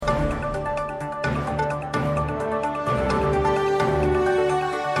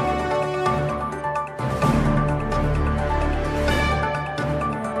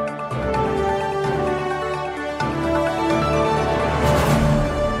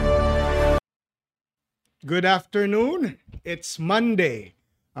Good afternoon. It's Monday,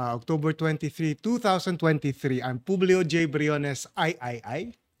 October 23, 2023. I'm Publio J. Briones, I.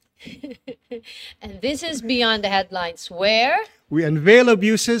 And this is Beyond the Headlines, where We unveil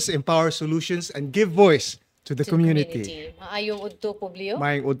abuses, empower solutions, and give voice to the community. Maayong udto, Publio.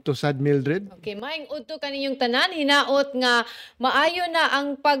 Maayong udto sad, Mildred. Okay, maayong udto kaninyong tanan. Hinaot nga maayo na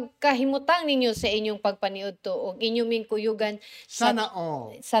ang pagkahimutang ninyo sa inyong pagpaniudto o inyong mingkuyugan Sana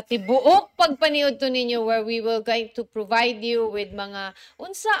all. sa tibuok pagpaniudto ninyo, where we will going to provide you with mga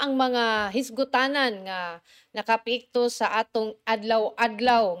unsa ang mga hisgutanan nga nakapikto sa atong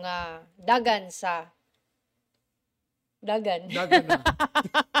adlaw-adlaw nga dagan sa dagan. Dagan na.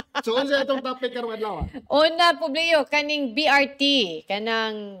 So, unsa itong topic karong adlaw? Una, Publio, kaning BRT,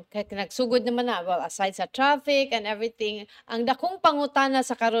 nagsugod naman na, well, aside sa traffic and everything, ang dakong pangutana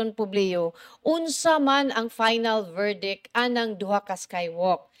sa karon, Publio, unsa man ang final verdict anang duha ka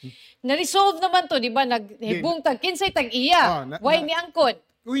skywalk. Na-resolve naman to, di ba? Naghibong tag, kinsay tag-iya. Why ni angkon?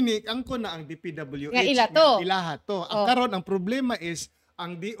 Uy, angkon na ang DPWH. Nga ila to. Ilaha to. Ang karon, ang problema is,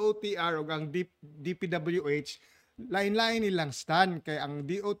 ang DOTR o ang DPWH, lain-lain nilang stand kay ang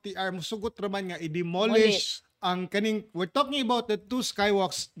DOTR musugot raman nga i-demolish ang kaning, we're talking about the two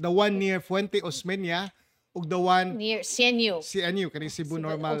skywalks, the one near Fuente Osmena ug the one near CNU kaning Cebu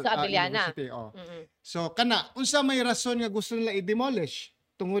Normal sa Abiliana. University. So kana unsa may rason nga gusto nila i-demolish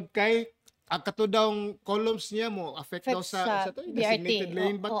tungod kay kato daw columns niya mo affect daw sa designated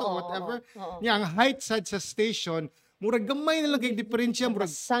lane ba to whatever niya ang height side sa station murag gamay na lang kay diferensya, murag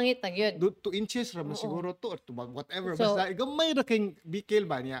sangit na gyud. 2 inches ra man siguro to or whatever. So, basta gamay ra kay bikil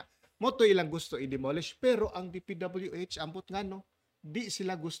ba niya. Mo to ilang gusto i-demolish pero ang DPWH ambot nga no, di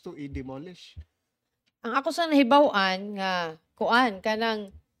sila gusto i-demolish. Ang ako sa nahibaw-an nga kuan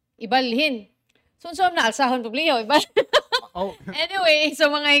kanang ibalhin. Sunsom na alsahon, Publio ibal. Anyway, so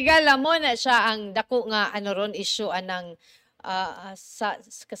mga higala mo na siya ang dako nga ron issue anang sa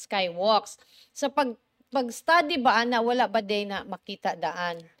skywalks. Sa pag-study ba na wala ba day na makita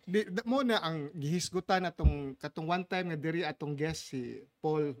daan? Mo na ang gihisgutan atong katong one time nga diri atong guest si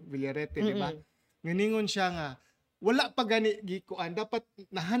Paul Villarete, di ba? Nganingon siya nga wala pa gani gikuan, dapat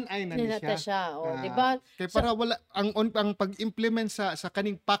nahanay na ni siya. Di ba? Kay para wala ang pag-implement sa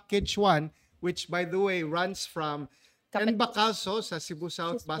kaning package 1, which by the way runs from Bacalso sa Cebu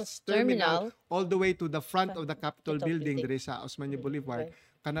South Bus Terminal all the way to the front of the Capitol Building diri sa Osmena Boulevard.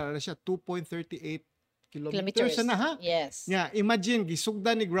 Kana siya 2.38 kilometers na ha? Yes. Yeah, imagine,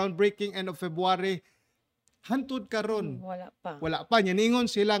 gisugdan ni groundbreaking end of February, hantud karon. Wala pa. Ningon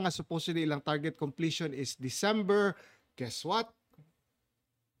sila nga supposedly ilang target completion is December. Guess what?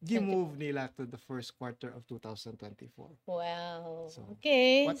 Gi-move nila to the first quarter of 2024. Wow. So,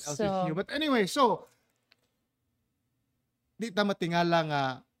 okay. What else is new? But anyway, so, di ta matingala nga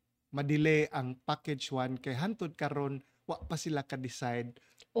madelay ang package 1 kay hantud karon wa pa sila ka-decide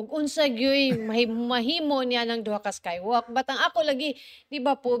ug unsa gyoy mahimo niya ng duha ka skywalk. But ang ako lagi, di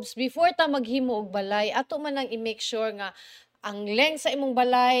ba, Pubs, before ta maghimo og balay, ato man nang i-make sure nga ang length sa imong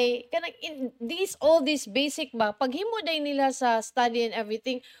balay kanang all these basic ba paghimo day nila sa study and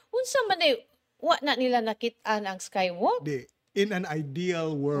everything, unsa man day wa na nila nakit-an ang skywalk. In an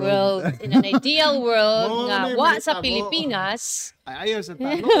ideal world. In an ideal world nga wa sa Pilipinas. Ayaw sa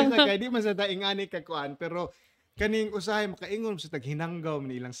tanong kay di man sa daingani ka kuan, pero kaning usahay makaingon sa taghinanggaw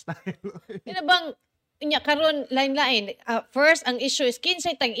ni ilang style. Ina bang nya karon lain-lain. First ang issue is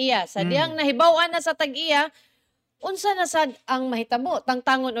kinsay tag-iya. Sa diyang nahibaw-an na sa tag-iya, unsa na sad ang mahitabo,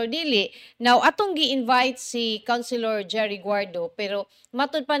 tangtangon or dili. Now atong gi-invite si Councilor Jerry Guardo, pero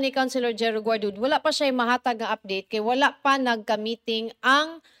matud pa ni Councilor Jerry Guardo, wala pa siya mahatag nga update kay wala pa nagka-meeting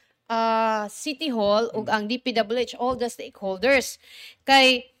ang City Hall ug ang DPWH, all the stakeholders.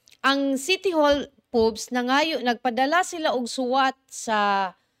 Kay ang City Hall, Pubs, nagpadala sila og suwat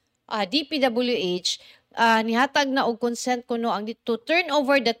sa DPWH, nihatag na og consent kuno ang to turn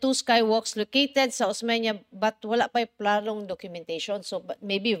over the two skywalks located sa Osmeña, but wala pa planong documentation, so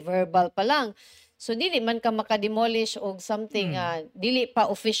maybe verbal pa lang. So dili man ka maka-demolish og something dili pa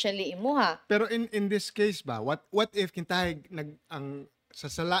officially imuha. Pero in this case ba, what if kintahig ang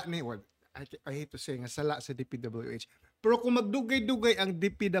sasala ni I hate to say nga sala sa DPWH. Pero kung magdugay-dugay ang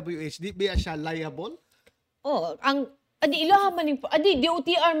DPWH, di ba siya liable? Ilaha man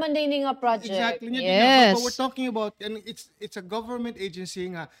DOTR man din nga project. Exactly. Yes. But we're talking about, and it's a government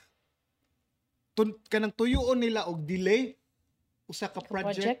agency nga kanang tuyoon nila og delay usa ka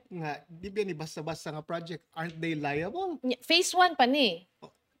project nga di ba ni basta-basta nga project, aren't they liable? Phase 1 pa ni.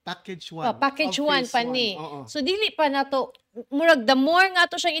 Package 1. Package 1 pa ni. So dili pa nato murag the more nga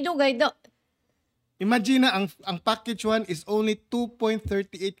to siyang idugay Imagine na ang package 1 is only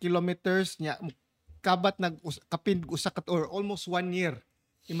 2.38 kilometers nya kabat kapin usa ka or almost 1 year.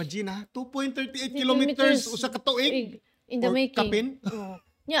 Imagine ha, 2.38 kilometers usa ka tuig in the or making. kapin.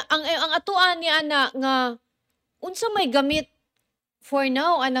 Nya ang atuan ni ana nga unsa may gamit for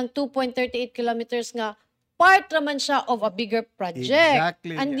now anang 2.38 kilometers nga part raman siya of a bigger project.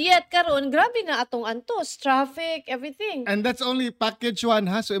 Exactly. And yet karon grabe na atong antos, traffic, everything. And that's only package 1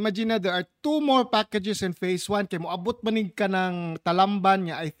 ha. So imagine na there are 2 more packages in phase 1 kay moabot manig ka ng Talamban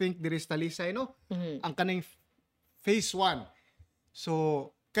niya, I think there is Talisay no. Ang kaning phase 1.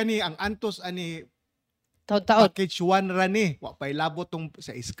 So kani ang antos ani Taon-taon. package 1 ra ni. Wa pay labot tong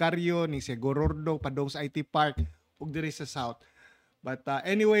sa Iscario ni sa Gorordo padong sa IT Park ug diri sa South. But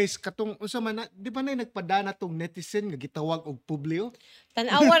anyways, katong unsa man di ba na nagpadana tong netizen nga gitawag og Publio?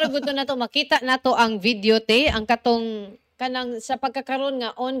 Tan-awa ra gud na to, makita nato ang video te, ang katong kanang sa pagkakaroon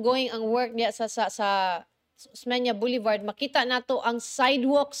nga ongoing ang work niya sa Osmena Boulevard, makita nato ang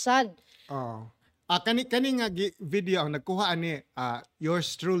sidewalk sad. Oh. Kani nga video ang nagkuha ani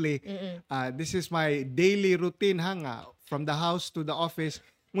yours truly. This is my daily routine ha nga from the house to the office.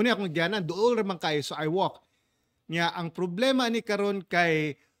 Muna akong gianan duol ra man kayo so I walk. Nya ang problema ni karon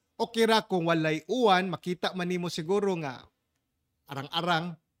kay okay ra kung walay uwan, makita man nimo siguro nga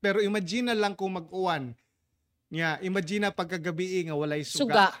arang-arang, pero imagine na lang kung mag-uwan. Nya imagine na pagkagabi nga walay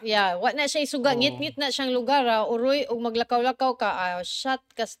suga. Yeah, wa na siya suga, ngit-ngit na siyang lugar uroy ug maglakaw-lakaw ka, shot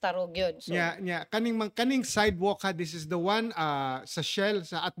ka starog yun. So nya kaning sidewalk ha, this is the one sa Shell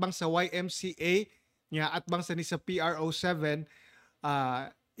sa atbang sa YMCA, nya atbang sa ni sa PRO7.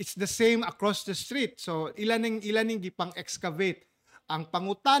 It's the same across the street. So ilaning gipang-excavate. Ang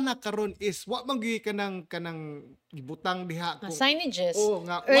pangutana karon is wa man gyud kanang gibutang diha kung signages.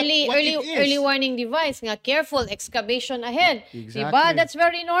 Nga, early warning device nga careful excavation ahead. Exactly. Diba? That's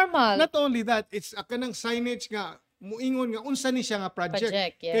very normal. Not only that, it's kanang signage nga muingon nga unsa ni siya nga project.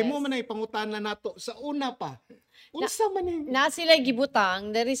 Yes. Kay mo man ay pangutana nato sa una pa. Unsa man ni na sila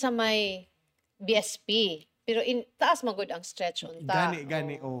gibutang diri sa may BSP. Pero taas magud ang stretch unta.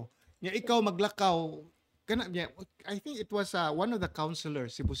 Gani. Nya ikaw maglakaw kana I think it was one of the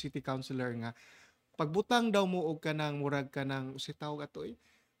councilors, Cebu City councilor nga pagbutang daw mo og kanang murag kanang si tawag ato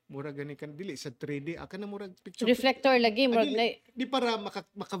murag gani kan dili sa 3D kanang murag picture reflector lagi murag di para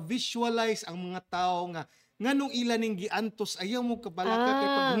maka-visualize ang mga tao nga nganong ila ning giantos ayaw mo kabalaka kay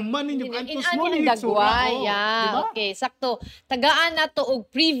pag human ninyo antos mo ni dagway. Diba? Okay, sakto. Tagaan nato og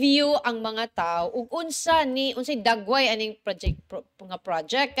preview ang mga tao ug unsay dagway aning project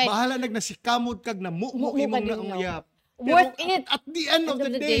kay bahala nagnasikamod kag na mumo imong na uyap. Worth it. At the end of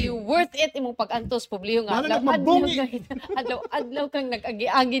the day, worth it imong pag-antos publiyo nga. Adlaw kang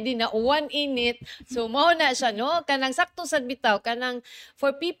nag-agi-agi din na uwan init. So mao na siya no, kanang sakto sad bitaw kanang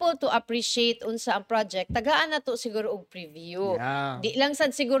for people to appreciate unsa ang project. Tagaan na to siguro og preview. Yeah. Di lang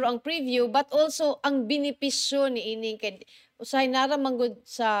sad siguro ang preview but also ang benepisyo ni ining kay usahay nara manggod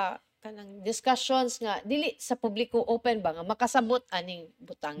sa kanang discussions nga dili sa publiko open ba nga makasabot aning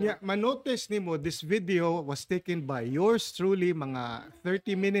butang. Yeah, manotice nimo this video was taken by yours truly mga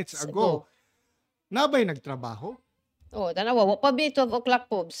 30 minutes ago. Nabay nagtrabaho? Tanawa wa pa bi 12 o'clock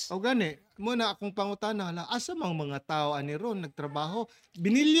pobs. Gani, muna akong pangutana asa mang mga tao ani ron nagtrabaho?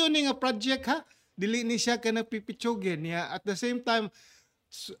 Binilyon ni nga project ha. Dili ni siya ka nagpipitsugin niya at the same time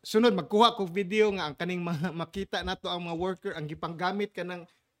sunod magkuha ko video nga ang kaning makita nato ang mga worker ang gipanggamit kanang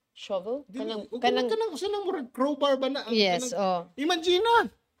shovel? Kanang usa nang murag crowbar ba na? Yes, Imagine na,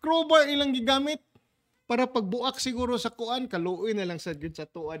 crowbar ilang gigamit para pagbuak siguro sa kuan, kaluoy na lang sa gid sa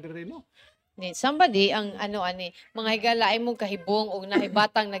tuwa diri no. Somebody ang mga higalaay mo kahibong og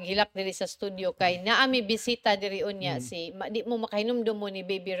nahibatang naghilak diri sa studio kay naami bisita diri unya di mo makahinumdum mo ni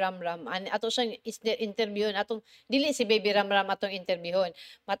Baby Ramram ato siya interviewon atong dili si Baby Ramram atong interviewon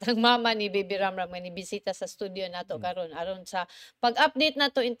matang mama ni Baby Ramram nga ni bisita sa studio nato karon aron sa pag-update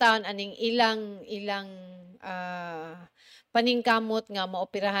nato in town aning ilang paningkamot nga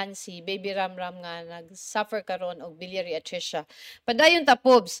maoperahan si Baby Ramram nga nag-suffer karon og biliary atresia. Padayon ta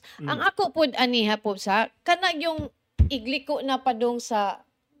pobs. Ang ako pod aniha pobs ha, kana yung igliko na padong sa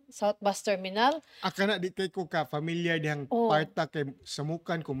South Bus Terminal. Kana di kay ko ka familiar dihang parta kay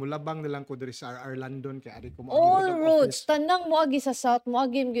samukan ko mulabang na lang ko diri sa RR London kay ari ko mo all roads tanang moagi sa South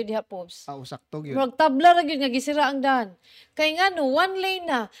moagi gyud diha pobs. Sakto gyud. Murag tabla ra gyud nga gisira ang daan. Kay ngano one lane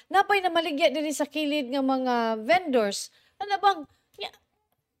na napay na maligya diri sa kilid nga mga vendors. Ano bang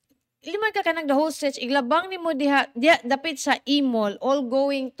liman ka kanang the whole stretch iglabang nimo diha dapit sa E-Mall all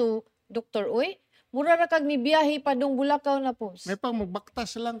going to Dr. Uy mura ra kag ni biyahe padung Bulacau na pobs. May pang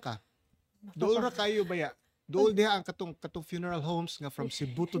magbaktas lang ka. Dool ra kayo baya Dool diha ang katong funeral homes nga from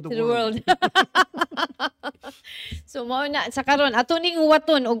Cebu to the To the world. world. So mao na sa karon ato ning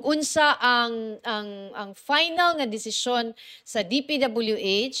huwaton og unsa ang final nga desisyon sa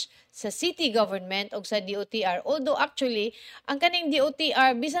DPWH, sa city government og sa DOTR. Although actually ang kaning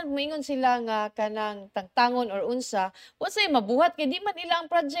DOTR bisan moingon sila nga kanang tangtangon or unsa, wa say mabuhat kay di man ila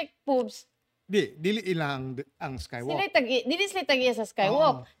ang project Pobs. Dili ilang ang Skywalk. Dili sila tag-iya sa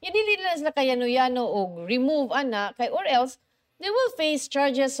Skywalk. Ya dili na sila kayano-yano og remove ana kay or else they will face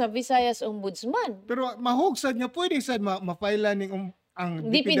charges sa Visayas Ombudsman. Pero mahugsad nga pwede sad ma-file ning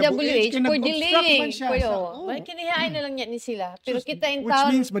ang DPWH for delaying. Oh. Kinihain na lang niya ni sila. Pero So, kita in which town.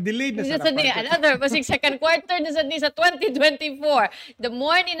 means ma-delayed na sa Another, basig second quarter na sa 2024. The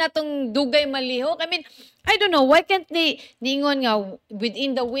more ni natong dugay malihok. I mean, I don't know, why can't they ningon nga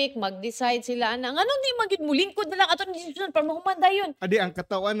within the week mag-decide sila na anong di magid mo lingkod na lang atong decision para mahumanda yun. Adi ang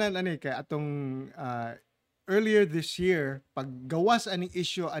katawanan ani kay atong earlier this year paggawas aning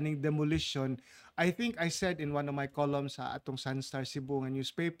issue aning demolition, I think I said in one of my columns sa atong Sunstar Cebu nga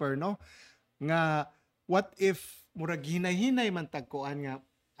newspaper no nga what if murag hinay-hinay man tagkuan nga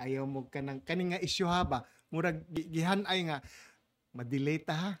ayaw mo kanang kaning nga issue ha ba murag gihanay nga ma-delay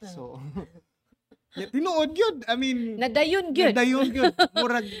ta ha. So tinuod gyud. I mean nadayon gyud.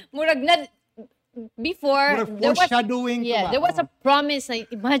 Murag na before there was foreshadowing there was a promise na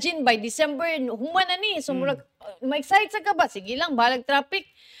imagine by December human na ni so murag ma-excite sa ka ba sige lang balag traffic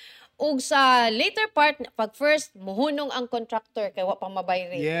ug sa later part pag first muhunong ang contractor kay wa pa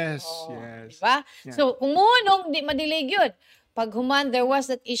mabayre. Yes. Diba? Yeah. So kung muhunong di madelay gyud. Pag human there was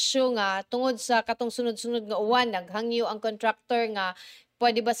that issue nga tungod sa katong sunod-sunod nga uwan naghangyo ang contractor nga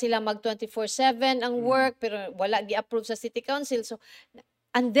pwede ba sila mag 24/7 ang work pero wala gi-approve sa city council. So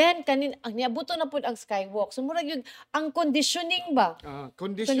and then kanin ang niabuto na pud ang Skywalk. So murag yun ang conditioning ba?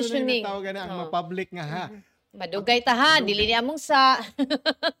 Conditioning na tawag na ang public nga ha. Madugay ta ha, dili ni among sa.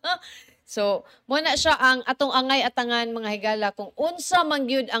 So, mo na siya ang atong angay atangan mga higala kung unsa man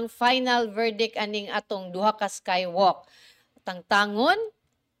gyud ang final verdict aning atong duha ka Skywalk. Tangtangon,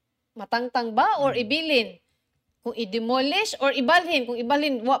 matangtang ba or ibilin? Kung i-demolish or ibalhin, kung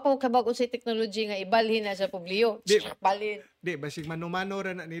ibalhin wa pa kabag sa technology nga ibalhin na sa publiko. Balhin. Di basig manumano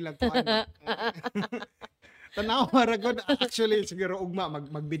ra na nila kuan. Tanaw maragod actually siguro ugma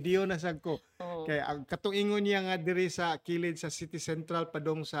mag-video na sad ko. Kay ang katong ingon niya nga diri sa kilid sa City Central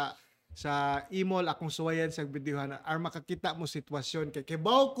padong sa Imol akong suwayan sa videohan ar makakita mo sitwasyon kay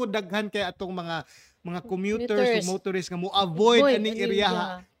bawo ko daghan kay atong mga commuters o motorists nga mo avoid aning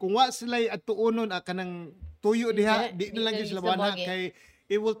area kung wa sila atuunon kanang tuyo diha di na lang gyud sila bana kay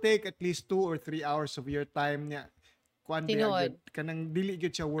it will take at least 2 or 3 hours of your time niya kanang dili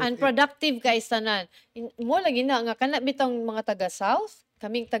gyud siya worth unproductive guys tanan mo lagi na nga kana bitong mga taga south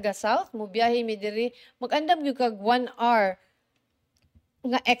kaming taga south mo biyahe mi diri mag-andam gyud kag 1 hour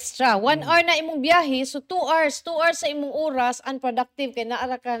nga extra 1 hour na imong biyahe so 2 hours sa imong oras unproductive kay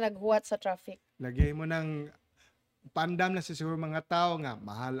naara ka naghuwat sa traffic lagay mo nang pandam na sa siguro mga tao nga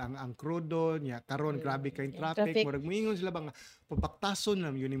mahal ang krudo niya karon grabe kay traffic murag moingon sila ba nga papaktason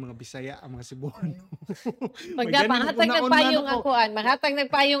lang yun yung mga Bisaya ang mga Cebuano. Pagda mahatag nagpayong ang kuan mahatag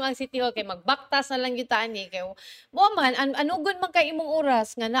nagpayong ang City Hall kay magbaktas na lang gyud ani kay mo man anugon man kay imong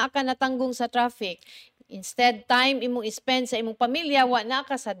oras nga naa ka natanggong sa traffic. Instead time imong spend sa imong pamilya wa na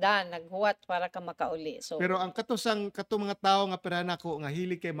ka sa dan naghuwat para ka makauli. So pero ang katong mga tao nga perana ko nga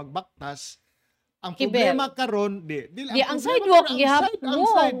hili kay magbaktas ang problema karon di ang sidewalk ang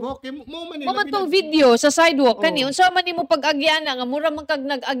sidewalk mo man tong video sa sidewalk kani unsa man nimo pag-agyan nga mura man kag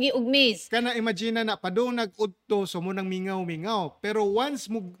nag-agi og maze kana imagine na padung nag-udto so mo nang mingaw pero once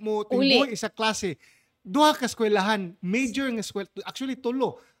mo timboy isa klase duha ka eskwelahan major nga eskwela actually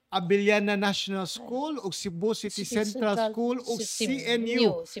tulo Abiliana National School o Cebu City Central School o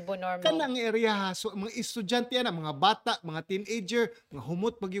CNU. Cebu Normal. Kanang area so mga estudyante na mga bata, mga teenager, mga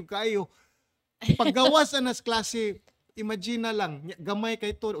humot pagyud kaayo. Paggawas anas klase, imagine na lang, gamay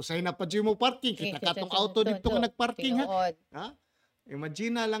kay to, usay na pa mo parking, kita katong auto dito nga nagparking ha.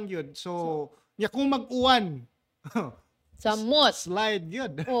 Imagine na lang yun. So, nya kung mag-uwan, samot slide yun.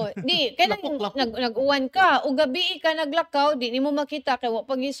 Di kailan nag-uwan ka o gabi ka naglakaw di nimo makita kay wa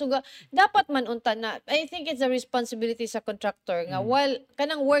pagisuga dapat man unta na I think it's a responsibility sa contractor nga while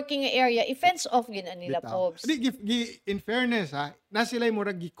kanang working area i-fence off gid nila Pobs. In fairness ha, na sila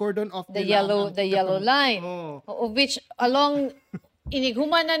murag gi-cordon off the yellow line of which along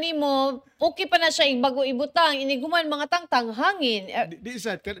iniguman na nimo, okay pa na siya bago ibutang, iniguman mga tangtang hangin. Di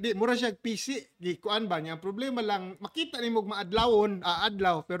sad di mura siya PC gi kuan ba niya. Ang problema lang makita nimo maadlawon,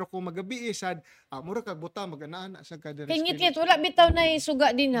 adlaw pero kung magabi sad mura kag butang mag-anaa sa kada Kay ngit wala bitaw na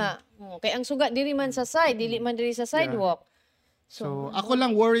suga din ha. Kay ang suga diri man sa side, dili man diri sa sidewalk. So ako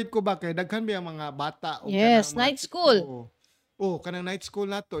lang worried ko ba kay daghan ba ang mga bata o yes, night school. Kanang night school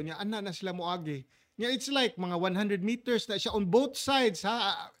nato nya ana na sila moagi. Nya it's like mga 100 meters na siya on both sides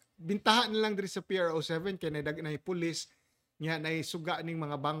ha. Bintahan na lang diri sa PRO7 kay na pulis nya na suga ning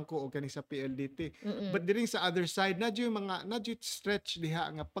mga bangko o kani sa PLDT. But diri sa other side nadyo stretch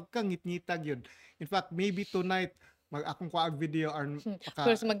diha nga pagkangit-ngitag yun. In fact, maybe tonight akong kuag video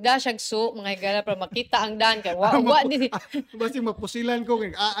First magdasyag so mga higala para makita ang daan kay wa di basi mapusilan ko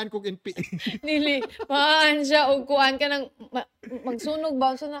kay aan kog NP. Nili maan siya og kuan ka nang magsunog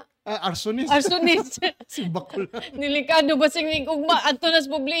ba sa na arsonis. Bakol. Nilikado basing ning ugma adto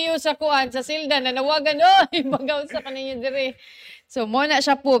nas publiyo sa kuan sa silda na nawagan oy bagaw sa kaninyo dire. So mo na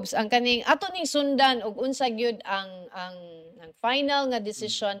siya pubs ang kaning ato ning sundan og unsa gyud ang final nga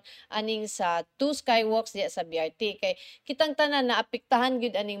decision aning sa 2 Skywalks diya sa BRT kay kitang tanan na apektahan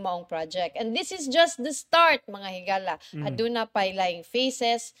gyud aning maong project. And this is just the start mga higala. Aduna pay laing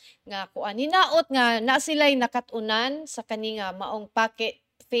phases nga kuan hinaot nga na sila'y nakatunan sa kani nga maong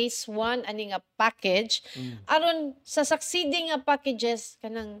phase 1 ani nga package aron sa succeeding nga packages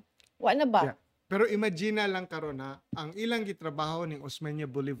kanang wa na ba? Yeah. Pero imagine lang karon ang ilang gitrabaho ning Osmena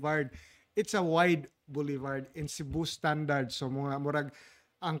Boulevard, it's a wide boulevard in Cebu standard. So mga murag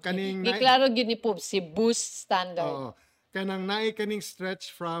ang kaning klaro gyud ni Pub Cebu standard. Oo. Kanang naay kaning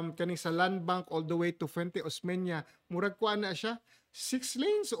stretch from kaning sa land bank all the way to Fuente Osmeña, murag kuan na siya 6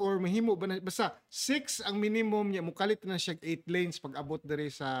 lanes or mahimo ba na basta 6 ang minimum niya mukalit na siya 8 lanes pag abot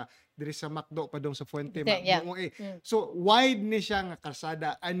diri sa Macdo padong sa Fuente. So wide ni siya nga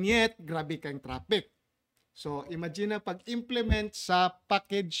kalsada and yet grabe kang traffic. So imagine na pag implement sa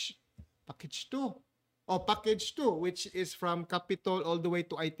package 2 which is from Capitol all the way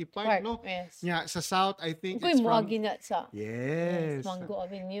to IT Park, no? Yes. Nya sa south I think it's from sa yes. Mango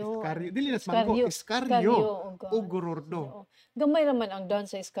Avenue. Dili na Mango, Escarrio o Gorordo. Gamay raman ang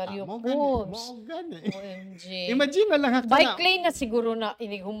daan sa Escarrio. Mo gani. OMG. Imagine na lang bike lane na siguro na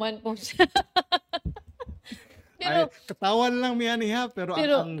iniguman po. Pero katawan lang miya niya pero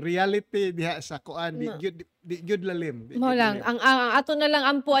ang reality diha sa kuan di gyud lalim. Mo lang ang ato na lang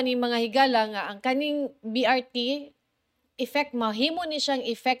ampo ani mga higala nga ang kaning BRT mahimo ni siyang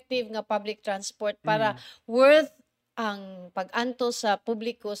effective nga public transport para worth ang pag-antos sa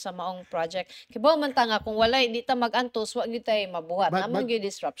publiko sa maong project. Kibaw man ta nga kung walay di ta mag-antos wa gyud tay mabuhat namang gyud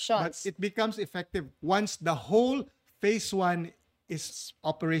disruptions. But it becomes effective once the whole phase 1 is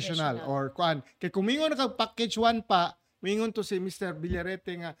operational or kuan. Kay kung mingon ka package 1 pa, mingon to si Mr.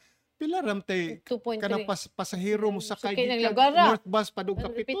 Villarete nga pila ram tay kanang pasahero mo sakay gikan North Bus padung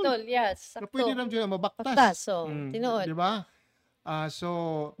Capitol. Yes, sakto. Pwede ram jud mabaktas. So, tinuod. Di ba?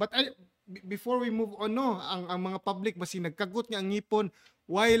 But before we move on ang mga public basi nagkagot nga ang ngipon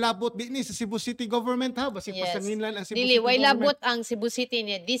why labot di ni sa Cebu City government ha basi pasanginlan ang Cebu City why government. Labot ang Cebu City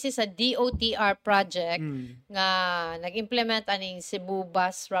ni this is a DOTR project nga nag-implement aning Cebu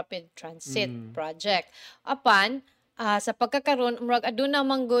Bus Rapid Transit project apan sa pagkakaroon murag aduna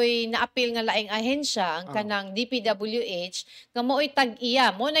manggoy naapil nga laing ahensya ang kanang DPWH nga mo'y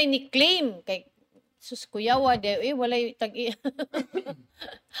tag-iya mo nay ni claim kay sus kuyawa walay tag-iya.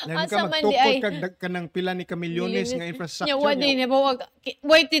 Asa man di ay kanang pila ni kamilyones nga infrastructure. Nya wadi ni bawag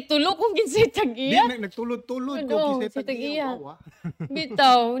way titulo kung kinsay tag-iya. Di nagtulod-tulod kung kinsay tag-iya.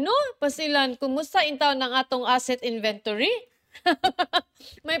 Bitaw no pasilan kumusta intaw ng atong asset inventory?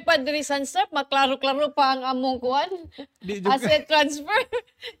 May padrisan sir, maklaro-klaro pa ang among kuan. Asset transfer.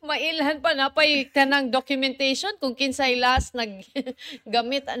 Mailhan pa na pay kanang documentation kung kinsay last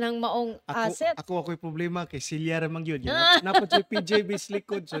naggamit ng maong asset. Ako'y problema kay Silya ra man gyud. Napod si PJ bis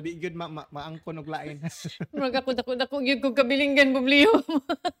likod so di gyud maangkon og lain. Murag ako gyud kog kabilinggan bubliyo.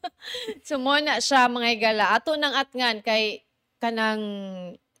 So mo na siya mga higala. Ato nang atngan kay kanang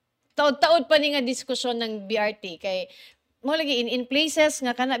taod-taod pa ni nga diskusyon ng BRT kay mo lagi in places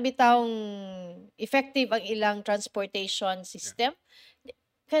nga kana bitawng effective ang ilang transportation system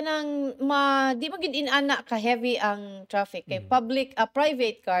kanang di magid inana ka heavy ang traffic kay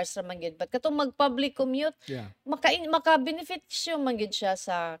private cars ra man gyud but katong mag-public commute maka beneficio man gyud siya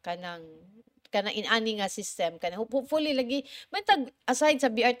sa kanang inani nga system kanang hopefully lagi aside sa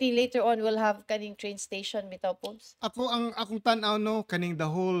BRT later on we'll have kaning train station bitaw Pops. Akong tan-aw kaning the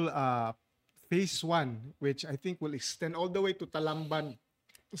whole phase 1 which I think will extend all the way to Talamban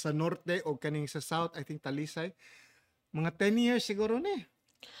sa norte o kaning sa south I think Talisay Mga 10 years siguro ni.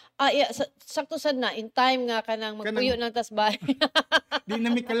 Yeah, sakto sad na in time nga kanang magpuyo ng tasbay. Di na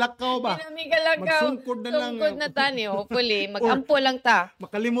mi kalakaw ba? Di na mi kalakaw. Magsungkod na lang. Sungkod na tani, hopefully. Mag-ampo lang ta.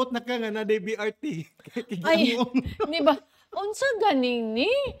 Makalimot na ka nga na BRT. Ay, di ba? Unsa ganing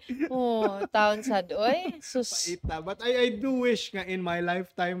ni? Oh, taon sad oy. Sus. Paita. But I do wish nga in my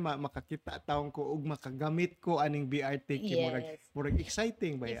lifetime makakita taong ko ug makagamit ko aning BRT kay murag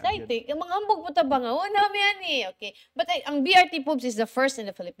exciting ba yan? Exciting. Ang mga hambog mo ta ba nga? Oh, nami ani. Okay. But ang BRT Pops is the first in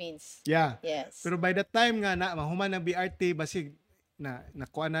the Philippines. Yeah. Yes. Pero by the time nga na mahuman ang BRT basig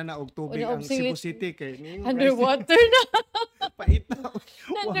nakuha na og tubig ang Cebu City kay underwater na. Paita.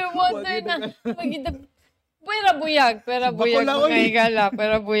 Underwater na. Pwera buyag mga higala,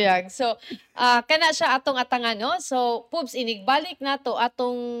 pwera buyag. So, kana siya atong atangan, no? So, Poops, inigbalik na to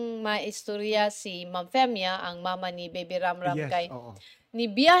atong maistorya si Ma'am Femia, ang mama ni Baby Ramram kay.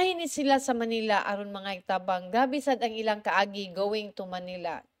 Nibiyahe ni sila sa Manila aron mga tabang. Grabe sad ang ilang kaagi going to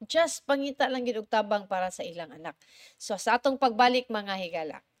Manila. Just pangita lang gid og tabang para sa ilang anak. So, sa atong pagbalik mga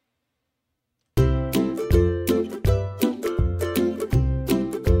higala.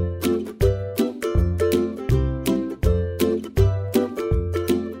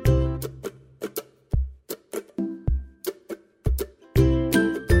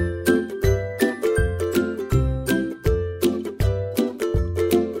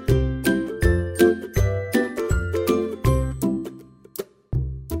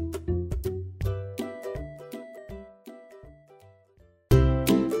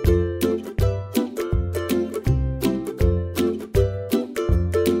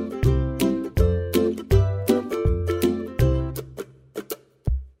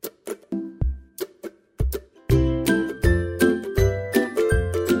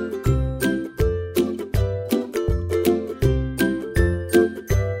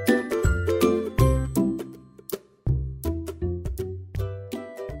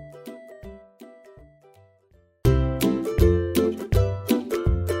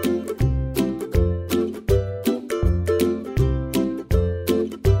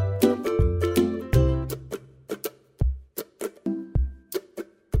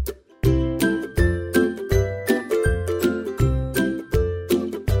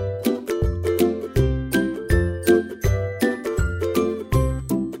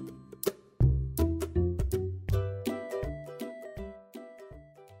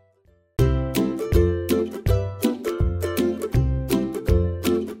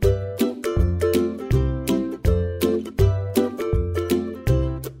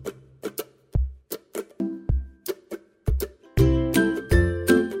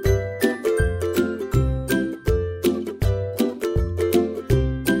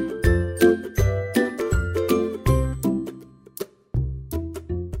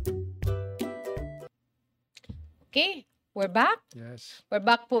 Okay, we're back. Yes. We're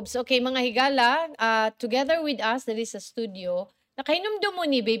back, Poops. Okay, mga higala, together with us, there is a studio. Nakainomdom mo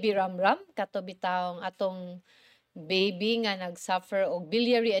ni Baby Ramram, kato bitawng atong baby nga nag-suffer og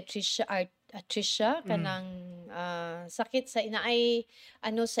biliary atresia kanang sakit sa inaay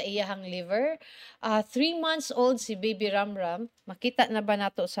sa iyahang liver. 3 months old si Baby Ramram. Makita na ba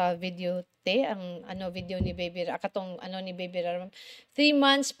nato sa video ang video ni Baby katong ni Baby Ramram. 3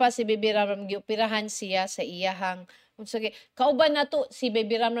 months pa si Baby Ramram gioperahan siya sa iyahang unsa kauban nato si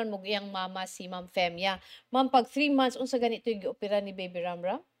Baby Ramram ug iyang mama si Ma'am Femia. Ma'am, pag 3 months unsa ganito giopera ni Baby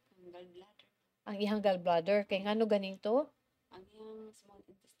Ramram? Ang iyang gallbladder. Kay ngano ganing to? Ang iyang small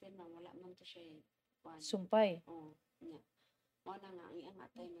intestine na wala man to siya. Sumpay. Oo. Nya. Mao na nga ang iyang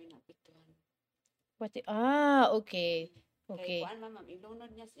atay mo napiktuhan. Okay. Okay. Kay kuan ma'am,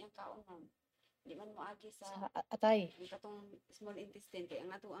 ilunod niya sa iyang kaon ma'am. Di man mo agi sa atay. Ang katong small intestine kay ang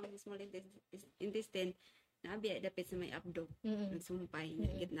ato ang small intestine nabi dapit sa may abdo. Nagsumpay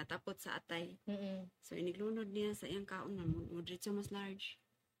nya gitna tapot sa atay. So iniglunod niya sa iyang kaon ma'am, mo diretso mas large.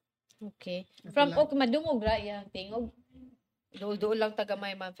 Okay. From madungog ra iyang tingog. Duol lang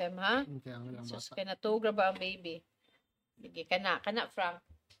tagamay Ma'am Fem, ha? Okay, ang lang bata. Kaya natug ra ba ang baby? Sige, kana Frank.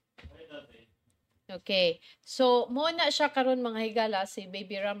 Okay. So, mo na siya karon mga higala si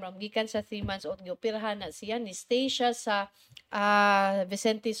Baby Ramram gikan sa 3 months old gioperahan na siya ni stay siya sa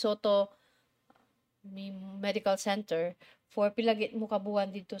Vicente Soto Medical Center for pilagit mo kabuan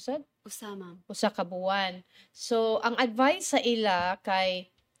dito sad? Usa ka buwan. So, ang advice sa ila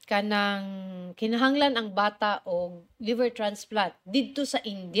kay kanang kinahanglan ang bata og liver transplant didto sa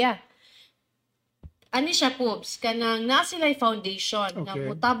India. Ani siya, Poops, kanang na sila foundation na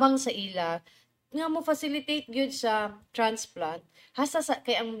mutabang sa ila nga mo facilitate gyud sa transplant hasta sa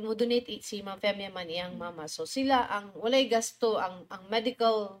kay ang mo donate si Ma'am Femia man iyang mama, so sila ang walay gasto ang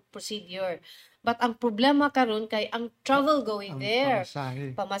medical procedure, but ang problema karon kay ang travel going there,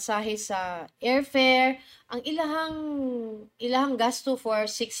 pamasahe sa airfare, ang ilahang gasto for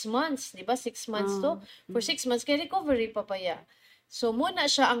 6 months, di ba 6 months to, for 6 months kay recovery papaya. So muna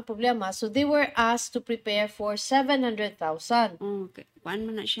siya ang problema, so they were asked to prepare for 700,000. Okay, kuan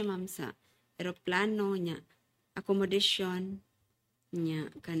man na siya ma'am sa aeroplano niya, accommodation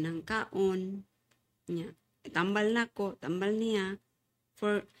niya, kanang kaon niya, tambal niya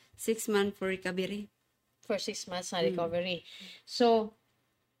for 6 months for recovery. For 6 months na recovery. So,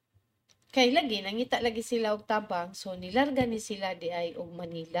 kay lagi, nangita lagi sila og tabang, so nilarga ni sila di ay og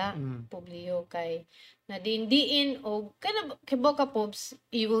Manila, Publio, kay nadindiin og kay Boca Pobs,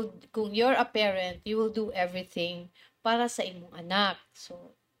 kung you're a parent, you will do everything para sa imong anak.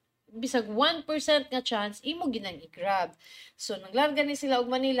 So, bisag 1% nga chance imo ginang i-grab. So naglarga ni sila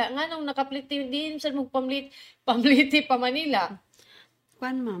og Manila nganong nakapliti din sa mong pamliti pa Manila.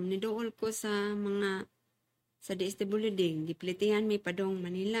 Kuan ma'am, niduol ko sa mga sa Blvd, giplitihan may padong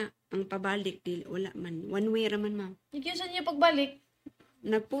Manila. Ang pabalik di wala man, one way ra man ma'am. Igyusan niya pagbalik.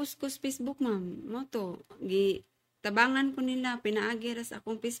 Nagpost ko sa Facebook ma'am, mo to tabangan ko nila, pinaagi ra sa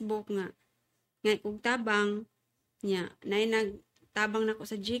akong Facebook nga kung tabang nya nay tabang nako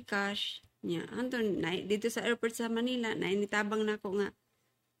sa GCash nya anton dito sa airport sa Manila nitabang nako nga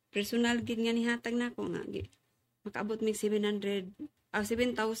personal gid nga nihatag nako nga makaabot mig 7,429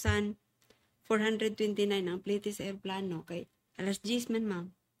 ang plate sa aeroplano kay alas 10 man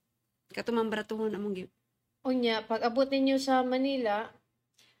ma'am katumang baratuhon among gi unya pag abot ninyo sa Manila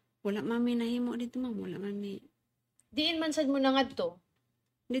wala mami nahimo dito ma'am, wala mami diin man sad mo na ngadto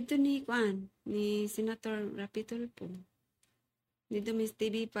dito ni Senator Rapitol po. Dito Miss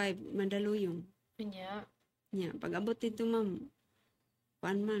TV5, Mandaluyong. Nya. Nya, pag abot dito ma'am,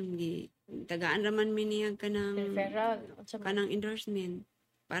 kuan man, tagaan raman miniyag kanang endorsement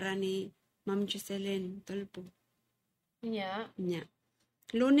para ni Ma'am Jocelyn Tolpo. Nya. Nya.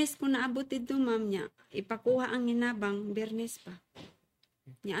 Lunes ko naabot dito ma'am nya, ipakuha ang hinabang, Bernes pa.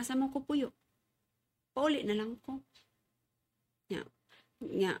 Nya, asa mo ko puyo? Pauli na lang ko.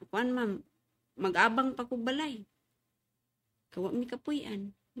 Nya, kuan ma'am, mag-abang pa ko balay. Kawa mi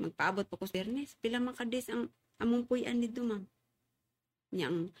kapuyan. Magpaabot pa ko sa Bernes. Pila man kadis ang among puyan dito, ma'am.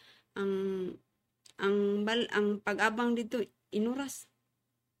 Nya ang pag-abang dito inuras.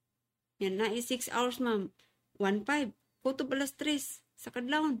 Yan na 6 hours, ma'am. 1:05. Kuto alas 3 sa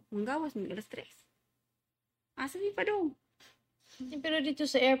kadlawon. Manggawas mi alas 3. Asa mi pa daw? Pero dito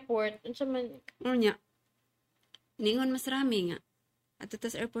sa airport, unsa man nya. Ningon mas rami nga. At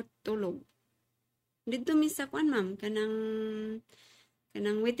sa airport tulog. Dito mi sa kuan ma'am kanang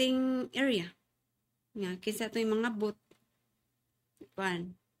waiting area. Nga kisa to yung mga bot.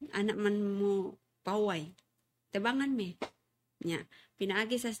 Kuan, anak man mo paway. Tabangan mi. Nya,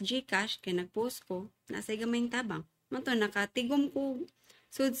 pinaagi sa GCash kay nagpost ko nasa gamayng tabang. Mato nakatigom ko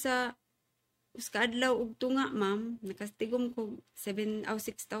sud sa uskadlaw ug tunga ma'am, nakatigom ko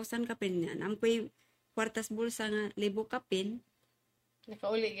 6,000 kapin niya. Ang koy kwartas bulsa nga libo kapin.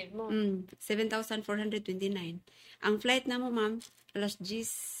 Nakauli gid mo. 7,429. Ang flight na mo, ma'am, alas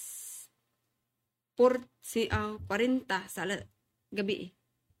 40 sa gabi.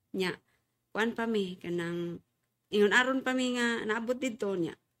 Nya, kuan pa mi, kanang, ingon aron pa mi nga, naabot dito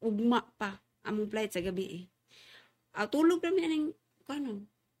niya, ugma pa, among flight sa gabi. Tulog na mi aning, kanang,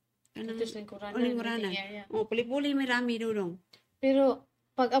 lingkuranan. Puli-puli may rami dulong. Pero,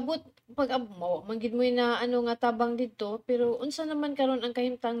 pag manggid mo na nga tabang dito, pero unsa naman karon ang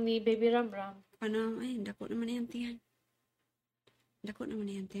kahimtang ni Baby Ramram? Dako naman yan tiyan.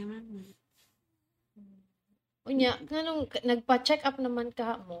 Ma'am. Unya, nganong nagpa-check up naman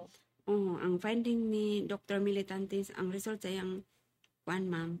ka mo? Ang finding ni Dr. Militantes, ang result sa iyang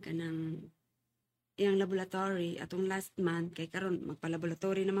ma'am, kanang iyang laboratory atong last month, kay karon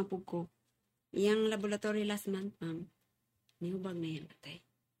magpa-laboratory naman pug ko. Iyang laboratory last month, ma'am, niubag na yan atay.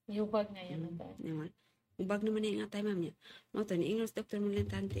 Niubag na yan atay. Ubag naman na yung atay, ma'am niya. Mauto ni English Dr.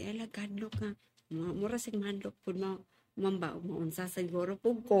 Militante, ay lagkadlok ka. Mura sig mahadlok po mamba, maunsa siguro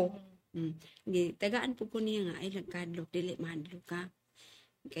po ko. Tagaan po ko niya nga, ay lagkadlok, dili mahadlok ka.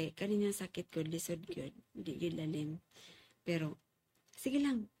 Kay kanina sakit ko, lisod ko, di lalim. Pero, sige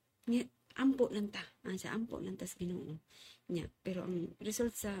lang, ampo lang ta. Ampo lang ta sa Ginoo. Pero ang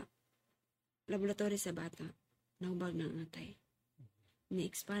result sa laboratory sa bata, naubag na ang atay.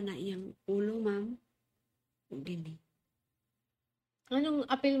 Ni-expand na iyang ulo, ma'am. Dini. Anong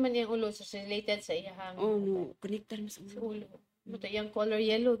apil man yung ulo? So, related sa iyahang? Connected mo sa ulo. Buta yung color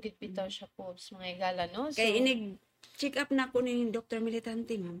yellow, gid bitaw siya po, mga higala, no? So, Kay inig check up na ko ni Dr.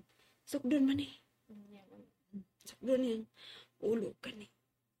 Militante, ma'am. Sukdon man eh. Sukdon yan. Ulo ka ni.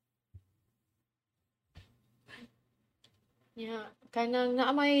 yeah, kanang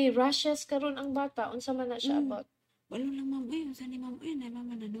na may rashes karon ang bata, unsa man na siya about? Walo lang, ma'am. Ay, saan ni ma'am? Ay, na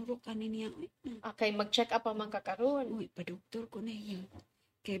ma'am, nanurok ka ni niya. Ay, Okay, mag-check up pa man kakaron. uy, pa-doktor ko na yun.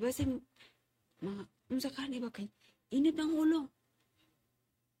 Kay basi, mga, unsa ka ni ba kay, init ang ulo.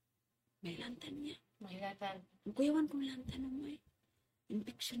 May lantan niya. Mahilatan. Ang kuyawan kong lantan mo eh.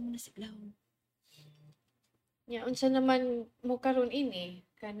 Infection na siglaw. Yeah, unsa naman mo karon ini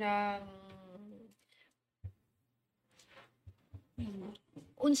kanang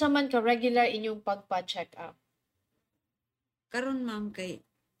unsa man ka regular inyong pagpa-check up? Karon, ma'am, kay,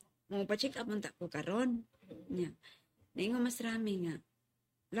 mo pa-check up man ta ko karon. Nya. Naingo mas rami nga.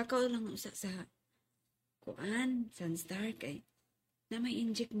 Lakaw lang usa sa kuan, Sunstar kay na may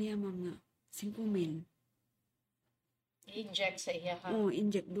inject niya, ma'am, nga 5,000. I-inject sa iya ha. Oo,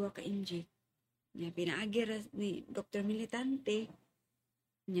 inject, 2 ka inject. Nya, pinaagir ni Dr. Militante.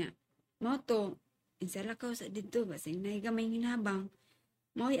 Nya, mo to, insalakaw sa dito, basing naigamay hinabang.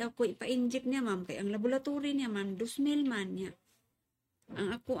 Mo'y ako ipa-inject niya, ma'am, kay ang laboratory niya, ma'am, 2,000 man niya.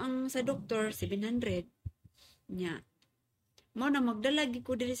 Ang ako ang sa doktor, 700. Nya, mo na magdalagi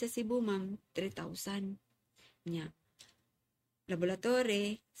ko diri sa Cebu, ma'am, 3,000. Nya,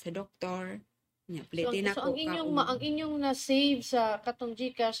 laboratory, sa doktor, nya, plitin So ako. ang inyong na-save sa katong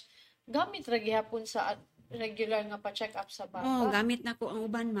GCash gamit ra gihapon sa regular nga pa-check up sa bata. Oo, gamit na ko ang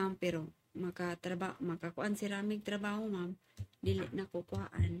uban, ma'am, pero makakuan si ramig trabaho, ma'am. Dili na ko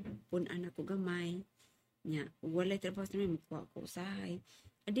kuan, punan ako gamay. Nya, ug walay trabaho sa may makuha ko usahay.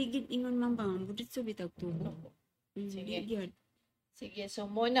 Adigid ingon, ma'am, ma'am, budit so bitag tubo. Sige. Sige. Sige, so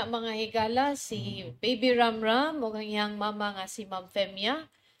muna mga higala, si Baby Ramram o ang iyang mama nga si Ma'am Femia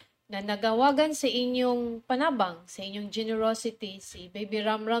na nagawagan sa inyong panabang, sa inyong generosity, si Baby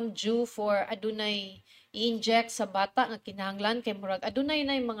Ramram due for adunay i-inject sa bata nga kinahanglan kay murag adunay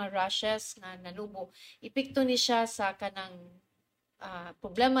na mga rashes nga nanubo. Epekto ni siya sa kanang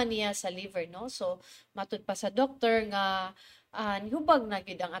problema niya sa liver, no? So, matud pa sa doktor nga nihubag na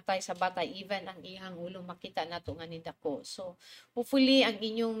gyud ang atay sa bata, even ang iyang ulo makita nato nga ni dako. So, hopefully ang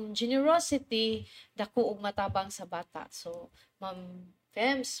inyong generosity dako ug matabang sa bata. So, Ma'am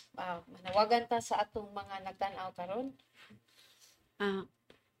Fems, manawagan ta sa atong mga nagtan-aw karon.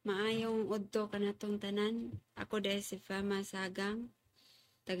 Maayong udto kanatong tanan. Ako dahil si Fama Sagang,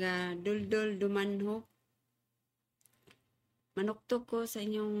 taga Duldul Dumanhok. Manuktok ko sa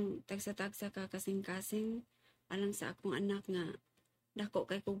inyong tagsa-tagsa ka kasing-kasing alang sa akong anak nga dako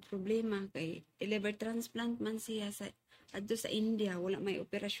kay kong problema kay liver transplant man siya sa adto sa India, wala may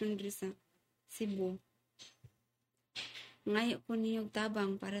operasyon diri sa Cebu. Ngayo ko niyog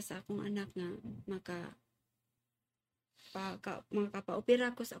tabang para sa akong anak nga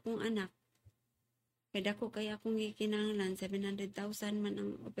makapa-opera ko sa akong anak. Kay dako kay akong gikinahanglan 700,000 man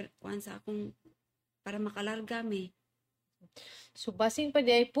ang kuan sa akong para makalarga mi. So basing pa di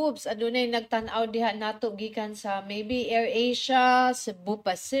ay pubs, adunay nagtan-aw diha nato gikan sa maybe AirAsia, Cebu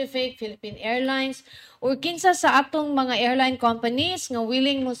Pacific, Philippine Airlines, or kinsa sa atong mga airline companies nga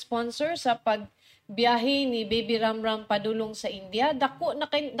willing mo sponsor sa pagbiyahe ni Baby Ramram padulong sa India. Dako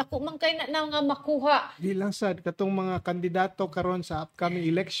man kay na nga makuha. Di lang sad katong mga kandidato karon sa upcoming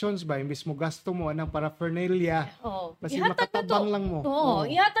elections ba imbis mo gasto mo anang paraphernalia. Oh, Basi makatabang lang mo. Oo,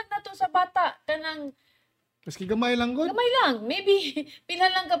 ihatag na to sa bata kanang Maski gamay lang gud. gamay lang, maybe pila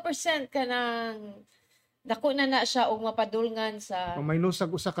lang ka percent kanang dako na siya og mapadulngan sa May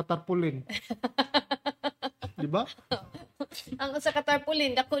nusag usa ka tarpaulin. Di ba? ang sa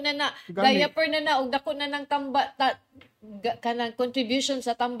katarpulin dako na Gani. diaper na og dako na ng kanang contribution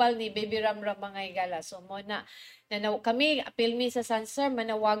sa tambal ni Baby Ramram mga higala. So mo na kami apil mi sa Sansar,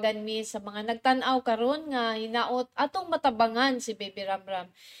 manawagan mi sa mga nagtan-aw karon nga hinaot atong matabangan si Baby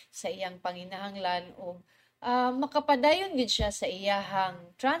Ramram sa iyang panginahanglan o makapadayon gid siya sa iyahang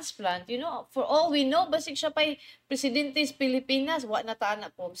transplant. You know, for all we know, basig siya pa'y Presidentes Pilipinas, wa na taan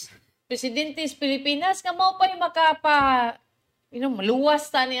na poms. Presidentes Pilipinas, nga mo pa'y maluwas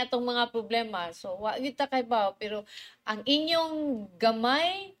ta ni atong mga problema. So, wa gid ta kay ba, pero ang inyong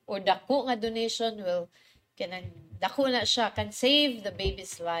gamay or dako nga donation will dako na siya, can save the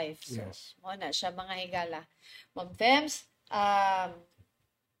baby's life. So, Yes. mo na siya mga higala. Ma'am Fems,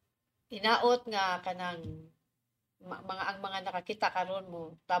 hinaot nga kanang ang mga nakakita karon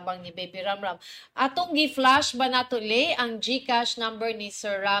mo tabang ni Baby Ramram. Atong gi-flash ba nato ang GCash number ni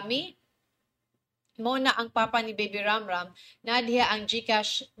Sir Rami? Mo na ang papa ni Baby Ramram, na diha ang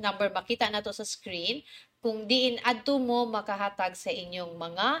GCash number makita nato sa screen. kung diin adto mo makahatag sa inyong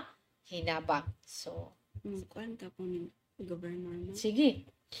mga hinabang. So, Kuan ka po ni Governor mo. sige.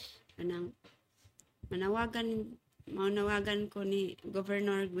 Anang manawagan ko ni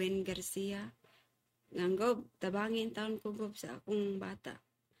Governor Gwen Garcia. Nganggob, tabangin taon ko gob sa akong bata.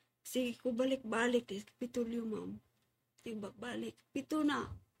 Sige ko balik-balik sa Kapitolyo, ma'am. Sige balik. Pito na.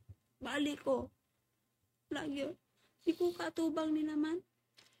 Balik ko. Lagi. Di ko katubang ni naman.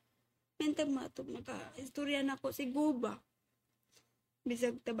 Mentag maka-istorya na ko si Guba.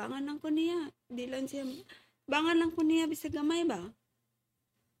 Bisag tabangan lang ko niya. Di lang siya, bangan lang ko niya bisag gamay ba?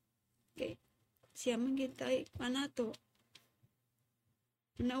 Okay. Siya magintay panato.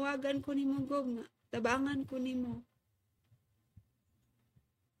 Nawagan ko ni mo, Gob, nga. Tabangan ko ni mo.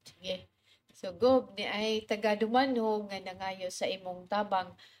 Sige. So, Gob, ni ay taga-dumanhog nga nangayo sa imong tabang.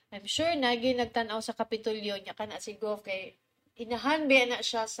 I'm sure nagi nagtanaw sa Kapitolyo niya kana si Gob kay inahanbe na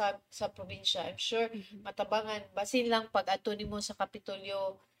siya sa probinsya. I'm sure matabangan. Basin lang pag ato nimo sa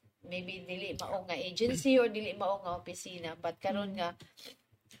Kapitolyo, maybe dili mao nga agency or dili mao nga opisina. But karon nga,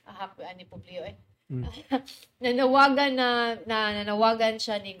 ani Publio nanawagan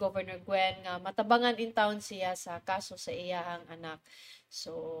siya ni Governor Gwen nga matabangan in town siya sa kaso sa iyahang anak.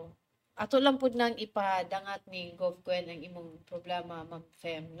 So, ato lang pud nang ipadangat ni Gov Gwen ang imong problema, Ma'am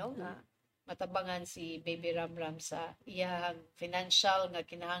Fem, no? Nga matabangan si Baby Ramram sa iyahang financial nga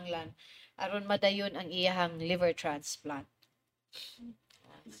kinahanglan aron madayon ang iyahang liver transplant.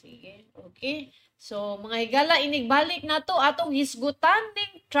 Sige, okay. So, mga higala, inigbalik na to atong hisgutan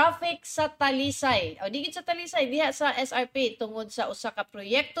ning traffic sa Talisay. O, digit sa Talisay, diha sa SRP, tungod sa usa ka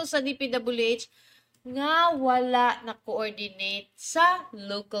proyekto sa DPWH nga wala na coordinate sa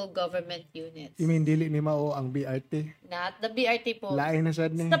local government units. You mean, dili ni mao ang BRT? Not the BRT po. Lain na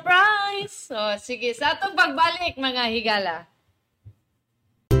sad ni. Surprise! So, sige, sa atong pagbalik, mga higala.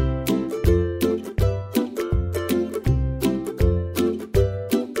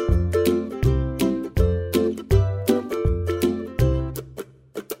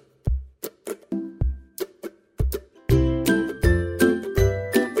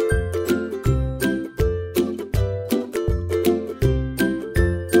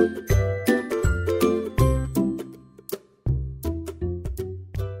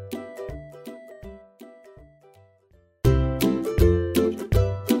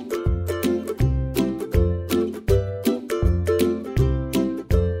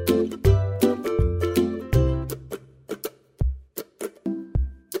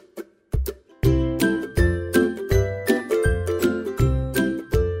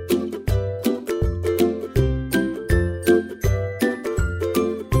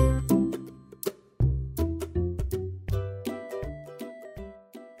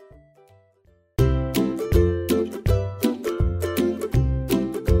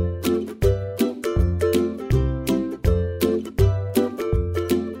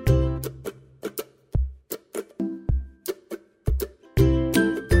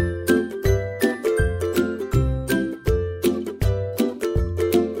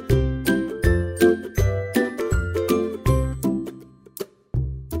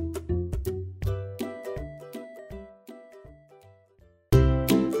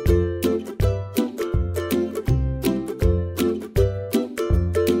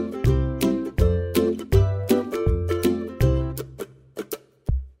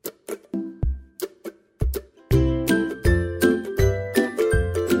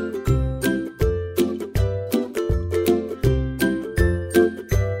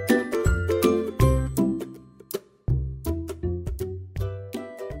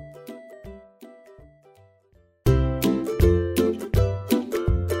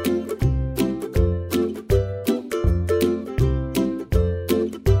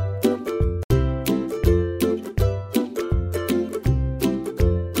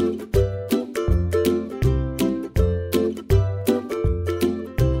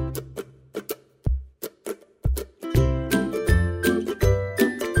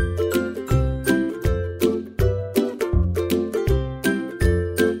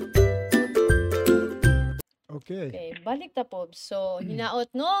 Okay, balik ta po. So,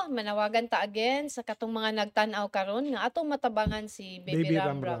 hinaot no, manawagan ta again sa katong mga nagtan-aw karon nga atong matabangan si Baby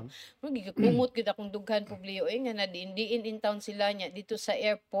Ramram. Kumot gid akong dughan Publio nga nadiin in town sila nya dito sa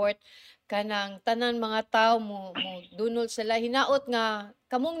airport kanang tanan mga tawo mo dunol sila hinaot nga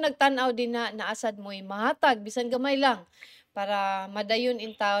kamong nagtan-aw din na naasad mo'y mahatag bisan gamay lang para madayon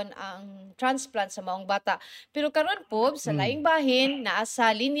in town ang transplant sa maong bata. Pero karon po sa laing bahin naa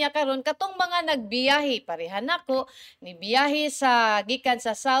sa linya karon katong mga nagbiyahe parehan nako ni biyahe sa gikan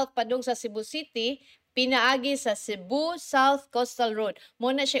sa south padung sa Cebu City pinaagi sa Cebu South Coastal Road.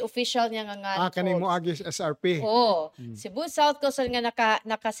 Muna siya official niya nga Kaning mo agi SRP. Cebu South Coastal nga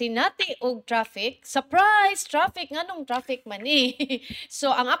nakasinati og traffic. Surprise! Traffic! Nganong traffic man eh.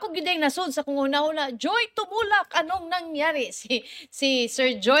 So, ang ako gideng nasud sa kung una-una, Joy Tumulak, anong nangyari? Si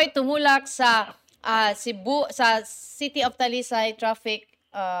Sir Joy Tumulak sa Cebu, sa City of Talisay Traffic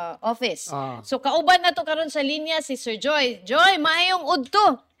Office. So, kauban na to karon sa linya si Sir Joy. Joy, maayong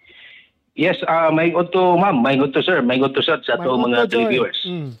udto. Yes, may to ma'am, may to sir, may to sir sa atong mga televiewers.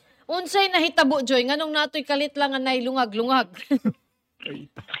 Unsay nahitabo Joy nganong natoy kalit lang nga lungag-lungag.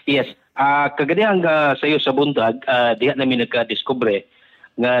 Yes, kaganihang sayo sa buntag, diha namin nagka-discover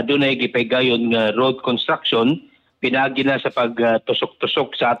nga dunay gipaygayon nga road construction pinaagi na sa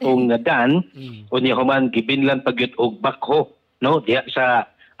pagtusok-tusok sa atong daan unya human gibinlan pagyud og backhoe, no, diha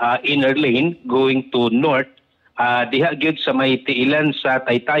sa inner lane going to north, diha gyud sa may tiilan sa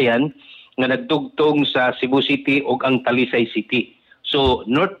Taytayan nga nagdugtong sa Cebu City ug ang Talisay City. So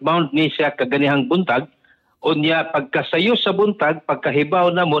northbound ni siya kaganihang buntag unya pagkasayo sa buntag pagkahibaw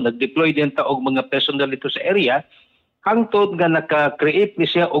namo nag-deploy din ta og mga personnel dito sa area hangtod nga naka-create ni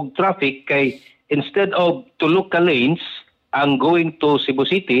siya og traffic kay instead of 2 local lanes ang going to Cebu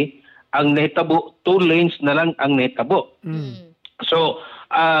City ang nahitabo 2 lanes na lang ang nahitabo. So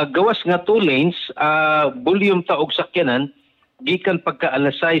gawas nga 2 lanes volume ta og sakyanan gikan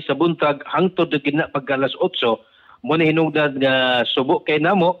pagka-alasay sa buntag hangtod gina pagka-alas 8 mo na hinungdan nga subo kay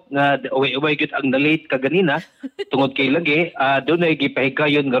namo nga away gyud ang na-late kaganina tungod kay lagi doon ay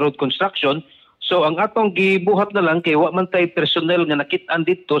gipahikayon nga road construction. So ang atong gibuhat na lang kay wa man tay personnel nga nakit-an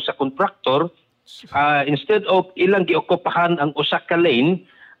dito sa contractor, instead of ilang giokupahan ang usa ka lane,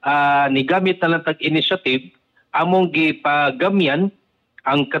 ni gamit na lang tag initiative among gipagamyan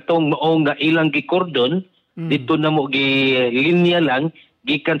ang katong maong nga ilang gikordon dito na mo linya lang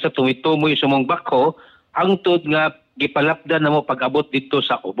gikan sa tumitumoy sa mong bako hangtod nga gipalapdan na mo pag-abot dito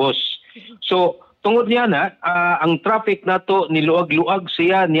sa ubos. So tungod niya na ang traffic nato niluag-luag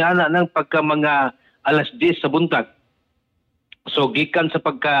siya niya na ng pagka mga alas 10 sa buntag. So gikan sa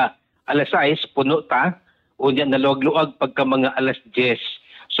pagka alas 6 puno ta unya naluag-luag pagka mga alas 10.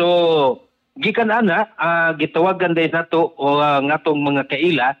 So gikan ana gitawagan din nato o ngatong mga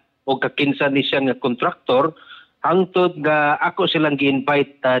kaila o kakinsa ni siya nga contractor hangtod nga ako silang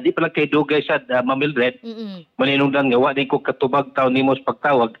gi-invite di pala kay dugay sad Mamildred maninungdan nga wa di ko katubag taw nimo sa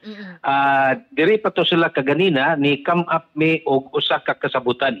pagtawag diri pa to sila kaganina ni come up me og usa ka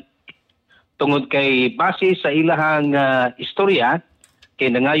kasabutan tungod kay base sa ilahang istorya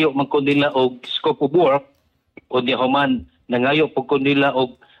kay nangayo man ko nila og scope of work o di human nangayo pud ko nila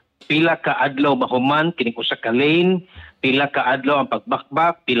og pila ka adlaw mahuman kining usa ka lane, pila ka adlaw ang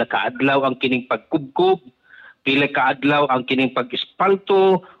pagbakbak, pila ka adlaw ang kining pagkubkob, pila ka adlaw ang kining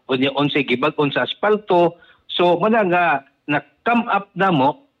pag-espalto, unya unsay gibag-on sa espalto. So mana nga na-come up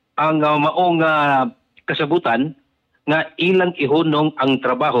namo ang maong kasabutan nga ilang ihunong ang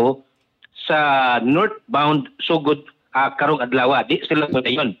trabaho sa northbound sugod karong adlaw. Di sila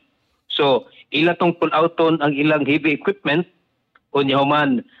dayon. So ila tong pull-outon ang ilang heavy equipment unya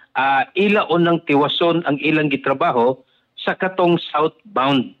human ila unang tiwason ang ilang gitrabaho sa katong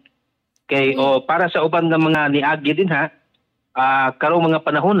southbound. Kay para sa uban nga mga niagi din ha, karong mga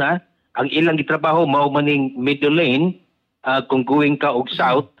panahon na ang ilang gitrabaho mao maning middle lane kung going ka og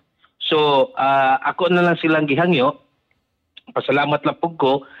south. So ako na lang silang gihangyo. Pasalamat lang pug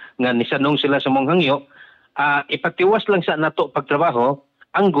ko nga nisanong sila sa mong hangyo. Ipatiwas lang sa nato pagtrabaho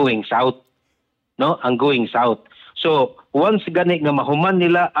ang going south. No, ang going south. So once gani nga mahuman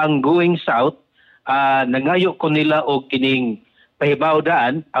nila ang going south, nangayo ko nila og kining pahibaw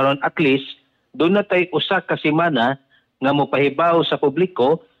daan aron at least doon na tay usa ka semana nga mopahibaw sa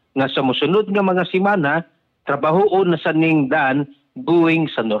publiko nga sa mosunod nga mga semana trabahoon na sa ning daan going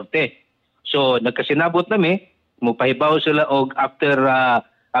sa norte. So nagkasinabot nami mopahibaw sila og after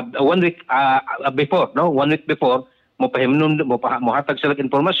 1 week before, no, 1 week before mohatag sila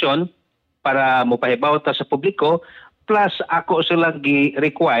informasyon para mopahibaw ta sa publiko, plus ako sila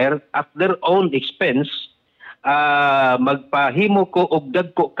gi-require at their own expense magpahimo ko og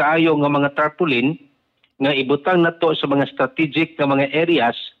dagko kaayo nga mga tarpaulin nga ibutang nato sa mga strategic nga mga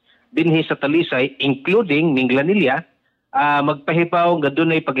areas dinhi sa Talisay including Minglanilla, magpahibaw nga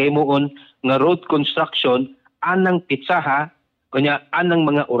dunay paghimuon nga road construction anang pitsaha kunya anang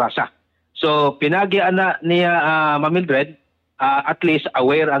mga orasa. So pinagi ana niya Mamildred, at least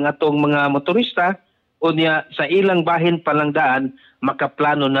aware ang atong mga motorista unya sa ilang bahin palangdaan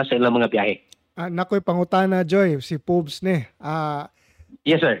makaplano na sa ilang mga biyahe. Nakoy pangutana Joy, si Pobs ni.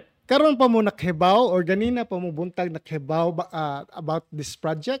 Yes sir. Karon pa mo nakhibaw or ganina pa mo buntag nakhibaw about this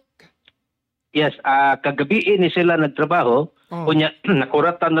project? Yes, kagabi ni sila nagtrabaho, kunya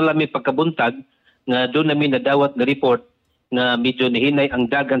nakuratan na lami pagkabuntag nga doon namin nadawat na report nga medyo nihinay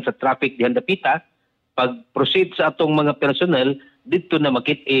ang dagan sa traffic dihan dapita. Pag-proceed sa atong mga personnel dito na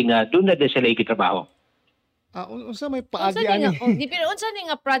makit-e nga doon na sila ikitrabaho. Unsa may paagi ani? Pero unsa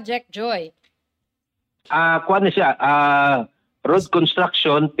ni nga Project Joy? Kuan na siya, road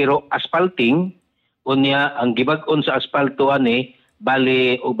construction pero asphalting. Unya ang gibag-on sa asfalto ani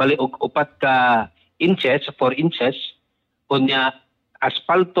bali og 4 inches, 4 inches. Unya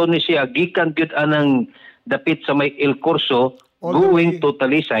asfalto ni siya gikan gyud anang dapit sa may El Corso going to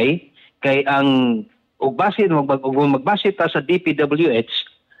Talisay kay ang magbase ta sa DPWH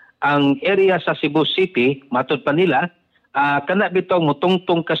ang area sa Cebu City matud pa nila kana bitong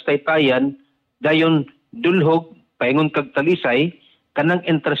mutungtong kastaytayan dayon dulhog paingon kag Talisay kanang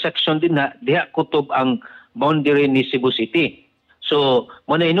intersection din na diha kutob ang boundary ni Cebu City. So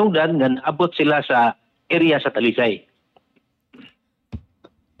mo na inungdan nga abot sila sa area sa Talisay.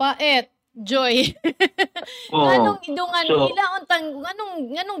 Paet, Joy. Anong idungan nila untang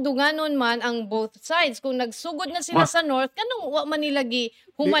nganong dunganon man ang both sides kung nagsugod na sila sa north kanong wa man nila gi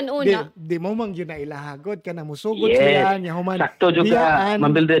human una. Di mo man gyud na ilahagod kana musugod sila nya human. Sakto jud ka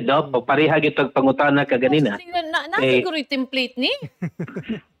Blvd do pareha gyud tag pangutana ka ganina. Siguro template ni.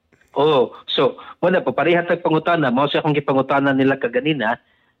 So wala pareha tag pangutana mao sa akong gipangutana nila kaganina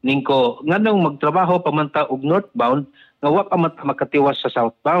ningko nganong magtrabaho pamanta og northbound nga wa pa makatiwas sa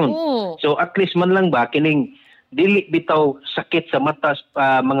southbound. So at least man lang ba kining dili bitaw sakit sa mata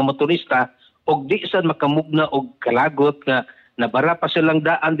mga motorista og di sad makamugna og kalagot nga nabara pa silang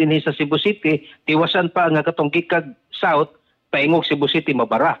daan dinhi sa Cebu City, tiwasan pa nga katong gikag south paingog Cebu City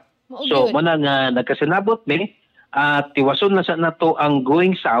mabara. So mo na nga nagkasinabot ni tiwason na sa nato ang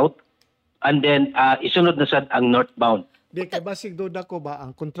going south and then isunod na sad ang northbound. Di kay basig duda ko ba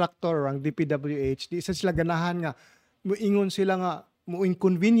ang contractor ang DPWH di sa sila ganahan nga muingon sila nga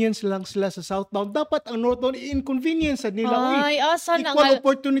mo-inconvenience lang sila sa southbound. Dapat ang northbound i-inconvenience nila. Ay, asa na equal nga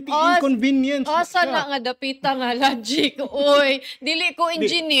opportunity inconvenience. Asa na nga dapita nga logic. Oy, dili ko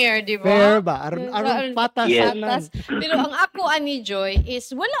engineer, di ba? Fair ba? Aron patas. Patas. Pero ang ako ani Joy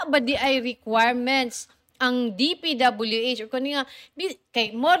is wala ba di ay requirements ang DPWH or kani nga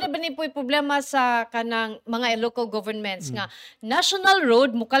kay more ba ni po'y problema sa kanang mga local governments nga national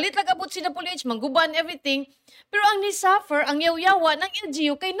road mukalit lang abot sila PWH mangguban everything pero ang ni-suffer ang yaw-yawa ng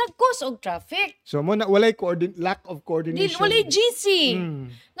LGU kay nag-cause og traffic. So mo na walay lack of coordination. Walay GC.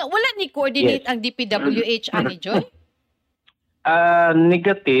 Na wala ni coordinate ang DPWH ani Joy.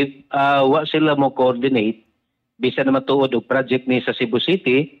 Negative, wa sila mo coordinate bisan na matuod og project ni sa Cebu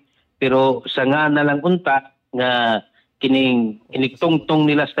City. Pero sa nga na lang unta nga kining inigtungtong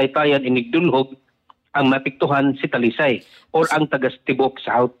nila sa Taytayan inigdulhog ang mapiktuhan si Talisay or ang taga-Tibok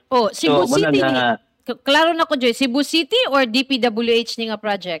South. Cebu City. Klaro na ko Joy, Cebu City or DPWH ni nga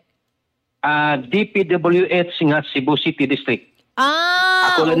project? DPWH nga Cebu City District.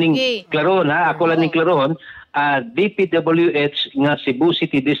 Ako lang okay. Klaron ha, ako lang ning klaron. DPWH nga Cebu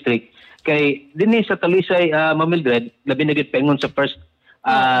City District kay dinhi sa Talisay Mildred labi na gid pengon sa first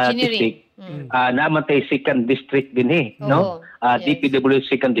district. Naman tayo second district din no? Yes. DPWH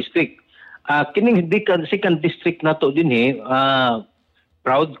second district. Kining second district na to din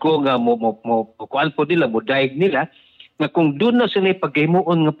proud ko nga mo kuan po nila, mo daig nila nga kung doon na sila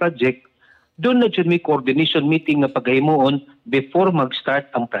paghimuon nga project, doon na dyan may coordination meeting nga paghimuon before mag-start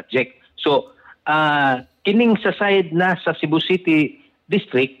ang project. So, kining sa side na sa Cebu City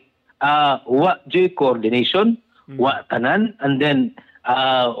District, wa dyan coordination, wa tanan, and then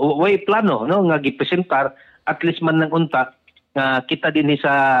way plano no nga gipresentar at least man nang unta kita din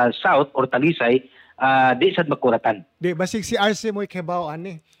sa South or Talisay di sad makuratan. Di basig si RC mo ikibaw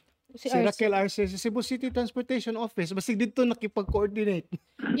ani. Si Raquel RC sa Cebu City Transportation Office basig dito nakipag-coordinate.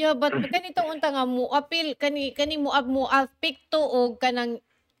 Yeah, but kanitong unta nga mo appeal kani mo pikto og kanang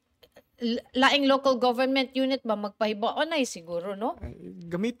laing local government unit ba magpahibaw nay siguro no?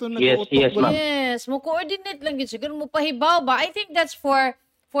 Gamiton na yes, mo coordinate lang gid siguro mo pahibaw ba. I think that's for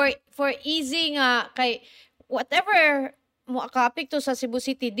easy nga kay whatever mo akaapekto sa Cebu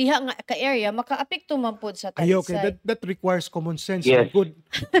City diha nga ka area makaapekto man pud sa Talisay. Ayaw kay that requires common sense. Yes. Good.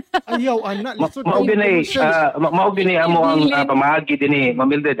 Ayaw ana lisod mao gini amo ang pamahagi dinhi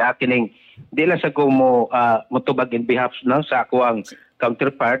Mildred kining di lang sa ko mo motubag in behalf no sa ako ang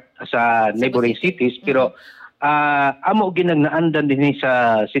counterpart sa neighboring cities pero amo ginagnaandan dinhi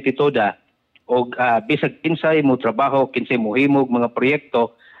sa City Toda og bisag kinsay mo trabaho kinsay mo himog mga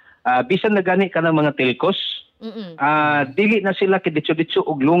proyekto bisan na gani ka ng mga telcos dili na sila kiditso-ditso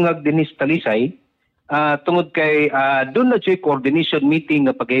og lungag dinhi sa Talisay tungod kay doon na joy coordination meeting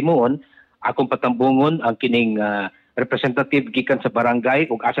nga paghimuon akong patambungon ang kining representative gikan sa barangay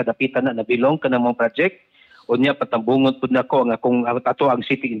ug asa dapitan na nabilong kanang mga project. Unya patambungon pud nako ang akong ato ang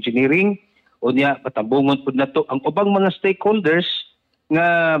city engineering. Unya patambungon pud nato ang ubang mga stakeholders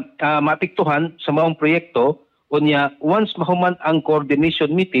nga maapektuhan sa maong proyekto. Unya once mahuman ang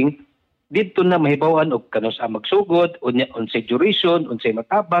coordination meeting, dito na mahibawan og kanos ang magsugod, unya unsay duration, unsay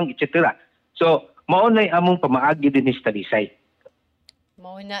matabang, etc. So mao nay among pamaagi din sa Talisay.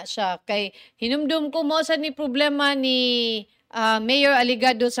 Mao na siya kay hinumdum ko mo sa ni problema ni Mayor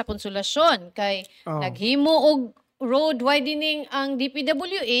Aligado sa Konsolasyon kay naghimo og road widening ang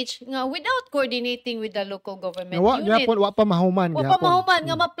DPWH nga without coordinating with the local government unit. Wa pa mahuman.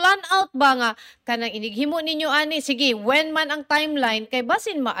 Nga ma-plan out ba nga kanang inighimo ninyo ani sige when man ang timeline kay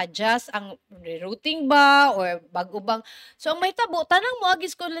basin ma-adjust ang rerouting ba or bag-o bang. So ang mahitabo tanang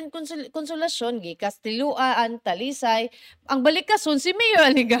moagis Konsolasyon gikas Tiluan, Talisay, ang balikason si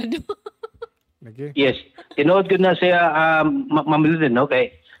Mayor Aligado. Yes, tinuod ko na siya mamilin no kay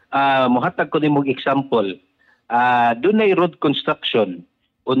mohatag ko nimong example. Dunay road construction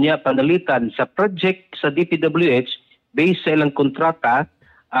unya panalitan sa project sa DPWH based sa ilang kontrata,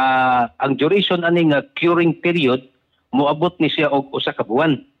 ang duration ani nga curing period moabot ni siya og usa ka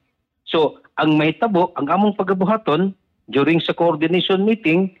buwan. So ang mahitabo ang among pagabuhaton during sa coordination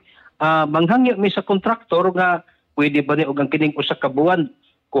meeting, manghangyo mi sa kontraktor nga pwede ba ni og ang kining usa ka buwan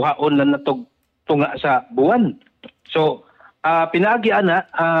kuhaon lang natog tunga sa buwan. So pinaagi ana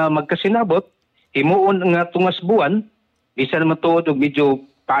magkasinabot himuon nga tungas buwan, bisan naman tuod og medyo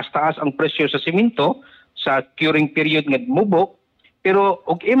taas-taas ang presyo sa simento sa curing period nga mubok, pero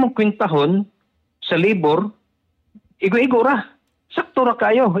og imong kwintahon sa labor, igo-igo ra. Sakto ra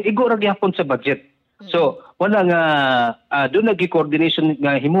kayo, igo ra gyapon sa budget. So, wala nga doon nagi-coordination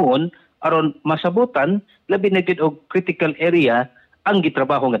nga himuon aron masabutan labi na gid og critical area ang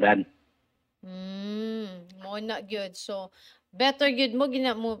gitrabaho nga daan. Mo na gyud. So better gyud mo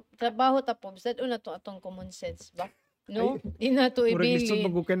gina mo trabaho ta po sad una to atong common sense ba no di na to ibili lisod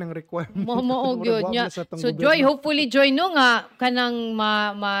magukan ng requirement mo gyud nya so Joy hopefully Joy no nga kanang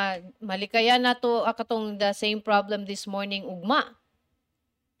malikaya na to akatong the same problem this morning ugma.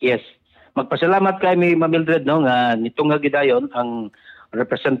 Yes, magpasalamat kay mi Mildred no nga nitong nga gidayon ang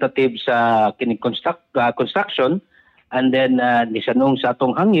representative sa kining construction and then nisanong sa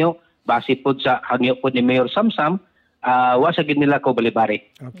atong hangyo base pod sa hangyo pod ni Mayor Samsam. Wasa gid nila ko balibari.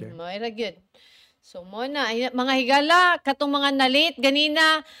 Okay. Mayra good. So mo na mga higala katong mga nalit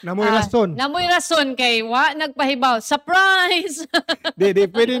ganina namoy rason kay wa nagpahibaw surprise. Di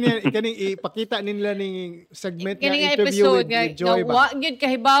pwede niya kaning ipakita nila ning segment nga interview with Joy ba. Wa gyud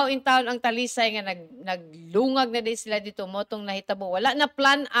kahibaw in town ang Talisay nga naglungag na di sila dito motong nahitabo wala na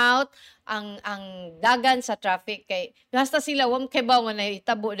plan out ang dagan sa traffic kay basta sila wam kahibaw nga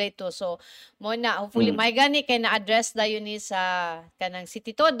nahitabo dito. So mo na hopefully may gani kay na-address dayon ni sa kanang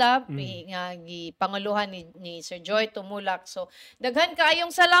City Toda nga pangaluhan ni Sir Joy Tumulak. So daghan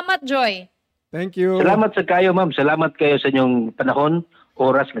kaayong salamat Joy. Thank you. Salamat sa kayo ma'am. Salamat kayo sa inyong panahon,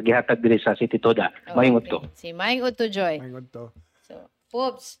 oras nga gihatag diri sa City Toda. Mayong udto. Si Mayong udto Joy. Mayong udto. So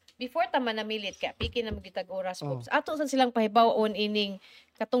Pops, before ta manamilit ka piki na magitag oras Pops. Ato sa silang pahibawon ining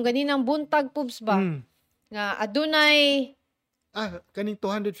katong ganinang buntag Pops ba? Nga adunay kaning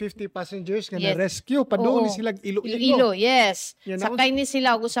 250 passengers nga na-rescue pa doon ni sila Iloilo. Yes. Sakay ni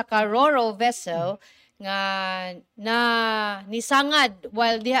sila og usa ka ro-ro vessel nga na nisangad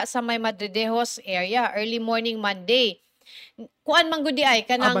while diha sa may Madridejos area early morning Monday. Kuan man gud di ay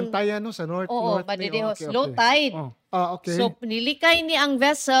kanang Bantayan no sa north Madridejos low tide. Okay. So nilikay ni ang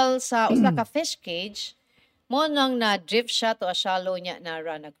vessel sa usa ka fish cage mo nang na-drift siya to a shallow niya na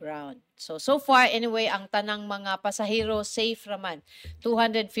run aground. So far, anyway, ang tanang mga pasahero safe raman.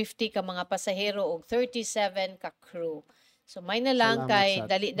 250 ka mga pasahero o 37 ka crew. So may na lang kay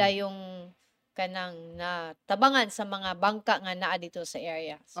dali dayong kanang natabangan sa mga bangka nga naa dito sa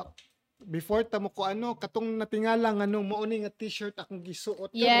area. So, before tamo ko katong natingala nga mauni nga t-shirt akong gisuot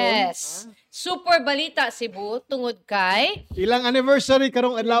karon. Yes. Super balita Cebu tungod kay ilang anniversary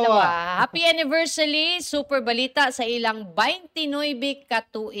karong adlaw. Happy anniversary super balita sa ilang 29 ka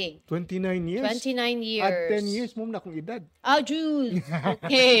tuig. 29 years. 29 years. At 10 years mo na akong edad. June.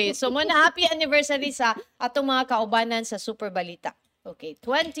 Okay. So mo na happy anniversary sa atong mga kaubanan sa super balita. Okay,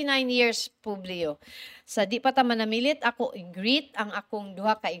 29 years Publio. Sa di pa ta manamilit ako i-greet ang akong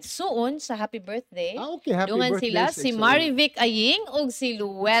duha ka igsuon sa happy birthday. Okay, happy dungan birthday. Sila si Marivic Aying ug si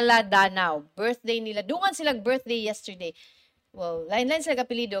Luella Danao. Birthday nila. Dungan sila birthday yesterday. Well, lain-lain sila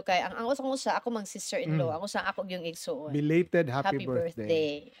kapilido kay ang usa ako mang sister-in-law. Ang usa ako yung igsuon. Belated happy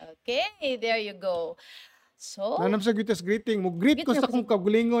birthday. Okay, there you go. So, Nanam sa greeting mo. Greet ko sa akong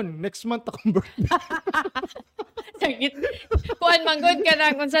kagulingon. Next month akong birthday. sagit. Kuan manggod ka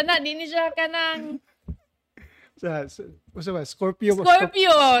nang unsa na dini siya ka nang Scorpio.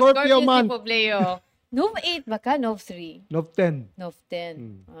 Scorpio month. si Pobleo. Nov 8 ba ka? Nov 3? Nov 10. Nov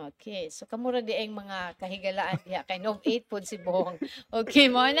 10. Okay. So, kamura di ang mga kahigalaan diha kay Nov 8 po si Bong.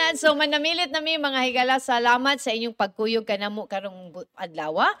 Okay, mo na. So, manamilit na mi mga higala. Salamat sa inyong pagkuyog kanamo karong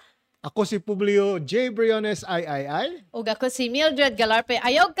adlaw. Ako si Publio J. Briones III. Ug ako si Mildred Galarpe.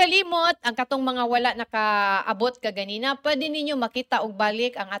 Ayaw kalimot ang katong mga wala nakaabot kaganina. Pwede ninyo makita og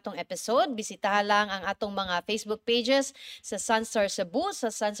balik ang atong episode. Bisitahan lang ang atong mga Facebook pages sa Sunstar Cebu,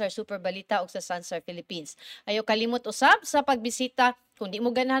 sa Sunstar Super Balita ug sa Sunstar Philippines. Ayaw kalimot usab sa pagbisita. Kung di mo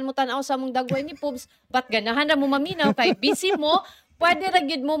ganahan mo tan-aw sa among dagway ni Pubs, but ganahan na mo maminaw kay busy mo, pwede ra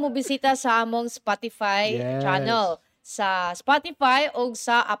gyud mo bisita sa among Spotify channel. Sa Spotify o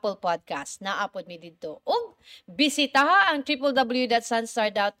sa Apple Podcast. Naapod mi dito. O bisitaha ang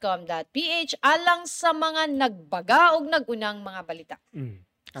www.sunstar.com.ph alang sa mga nagbaga o nagunang mga balita.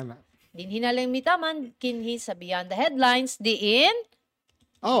 Ana. Dinhi na lang mitaman kinhi sa Beyond the Headlines diin.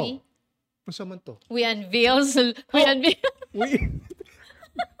 Unsa man to? We unveil.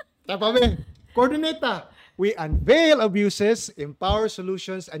 Coordinata. We unveil abuses, empower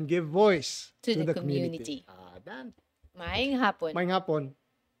solutions, and give voice to the community. Dan. Maayong hapon. Maayong hapon.